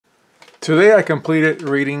Today I completed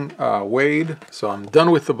reading Wade, so I'm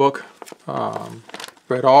done with the book.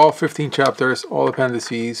 Read all 15 chapters, all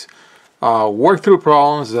appendices, worked through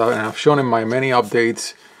problems, and I've shown in my many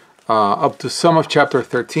updates up to some of chapter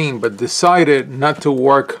 13, but decided not to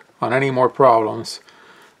work on any more problems.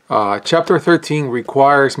 Chapter 13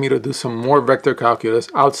 requires me to do some more vector calculus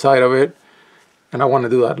outside of it, and I want to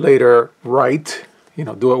do that later right. You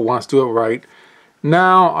know, do it once, do it right.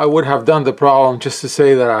 Now I would have done the problem just to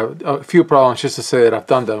say that a few problems just to say that I've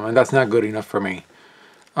done them, and that's not good enough for me.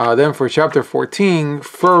 Then for chapter 14,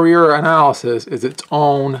 Fourier analysis is its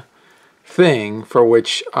own thing for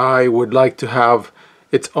which I would like to have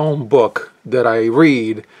its own book that I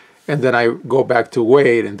read, and then I go back to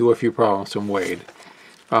Wade and do a few problems from Wade.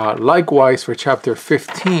 Likewise for chapter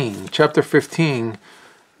 15. Chapter 15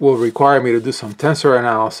 will require me to do some tensor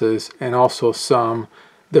analysis and also some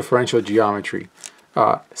differential geometry.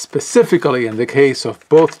 Specifically in the case of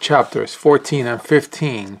both chapters 14 and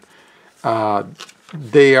 15,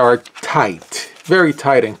 they are tight, very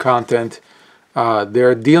tight in content.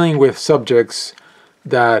 They're dealing with subjects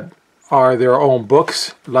that are their own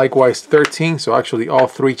books. Likewise 13, so actually all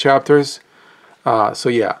 3 chapters. So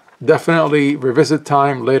yeah, definitely revisit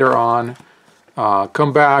time later on.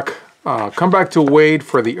 Come back to Wade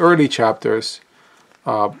for the early chapters.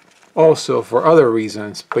 Also for other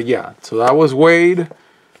reasons, but yeah, so that was Wade.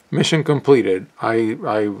 Mission completed. I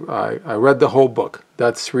read the whole book.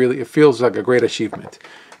 That's really, it feels like a great achievement.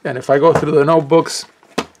 And if I go through the notebooks,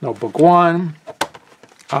 notebook 1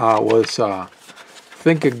 was I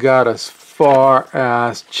think it got as far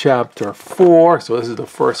as chapter 4, so this is the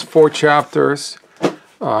first 4 chapters.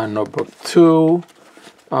 Notebook 2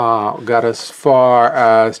 got as far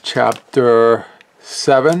as chapter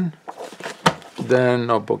 7. Then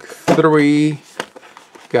notebook 3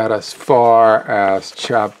 got as far as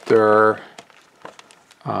chapter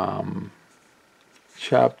 11,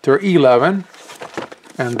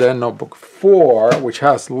 and then notebook 4, which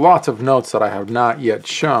has lots of notes that I have not yet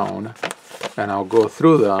shown, and I'll go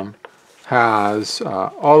through them, has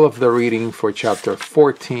all of the reading for chapter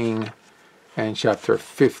 14 and chapter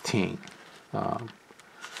 15.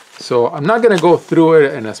 So I'm not going to go through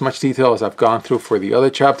it in as much detail as I've gone through for the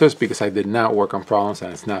other chapters because I did not work on problems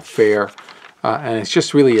and it's not fair. And it's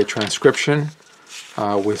just really a transcription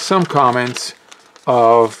with some comments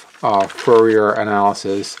of Fourier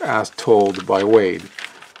analysis as told by Wade.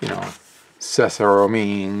 You know, Cesaro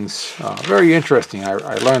means very interesting. I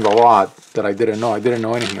learned a lot that I didn't know. I didn't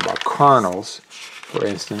know anything about cardinals, for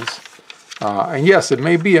instance. And yes, it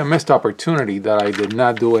may be a missed opportunity that I did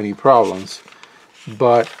not do any problems.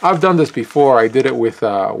 But I've done this before. I did it with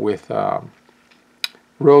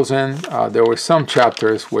Rosen. There were some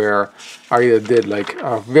chapters where I either did like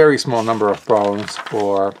a very small number of problems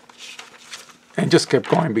and just kept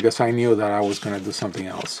going because I knew that I was going to do something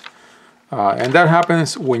else. And that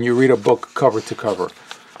happens when you read a book cover to cover.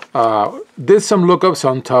 Did some lookups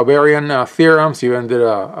on Tauberian theorems, even did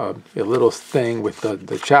a little thing with the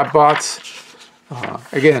chatbots.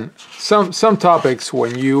 Again, some topics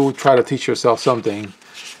when you try to teach yourself something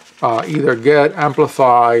either get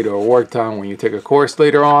amplified or worked on when you take a course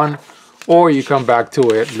later on, or you come back to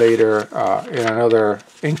it later in another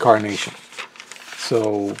incarnation.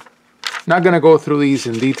 So not going to go through these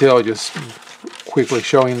in detail, just quickly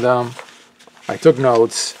showing them. I took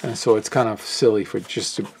notes, and so it's kind of silly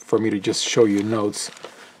for me to just show you notes,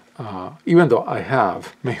 even though I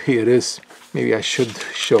have. Maybe I should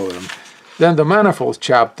show them. Then the manifolds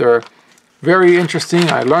chapter, very interesting.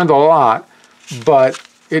 I learned a lot, but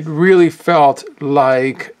it really felt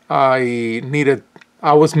like I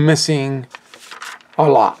was missing a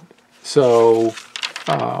lot. So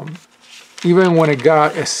even when it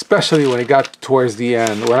got, especially when it got towards the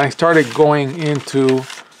end, when I started going into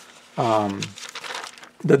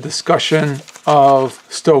the discussion of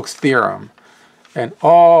Stokes' theorem and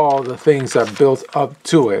all the things that built up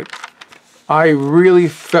to it, I really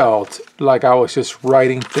felt like I was just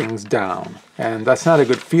writing things down, and that's not a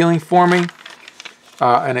good feeling for me.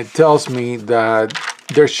 And it tells me that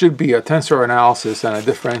there should be a tensor analysis and a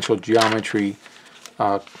differential geometry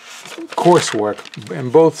coursework in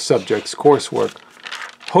both subjects,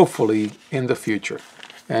 hopefully in the future.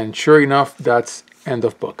 And sure enough, that's end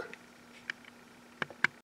of book.